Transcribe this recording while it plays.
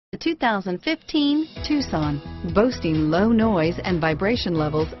The 2015 Tucson. Boasting low noise and vibration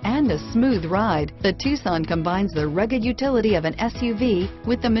levels and a smooth ride, the Tucson combines the rugged utility of an SUV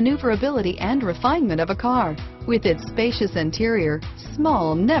with the maneuverability and refinement of a car. With its spacious interior,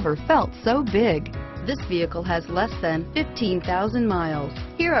 small never felt so big. This vehicle has less than 15,000 miles.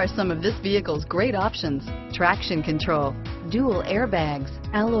 Here are some of this vehicle's great options: traction control, dual airbags,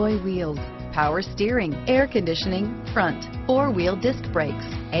 alloy wheels, power steering, air conditioning, front, four-wheel disc brakes,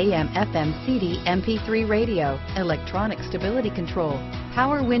 AM/FM CD MP3 radio, electronic stability control,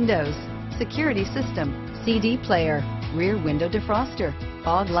 power windows, security system, CD player, rear window defroster,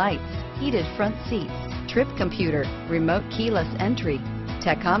 fog lights, heated front seats, trip computer, remote keyless entry,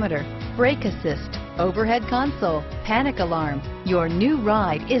 tachometer, brake assist, overhead console, panic alarm. Your new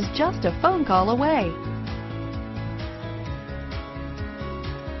ride is just a phone call away.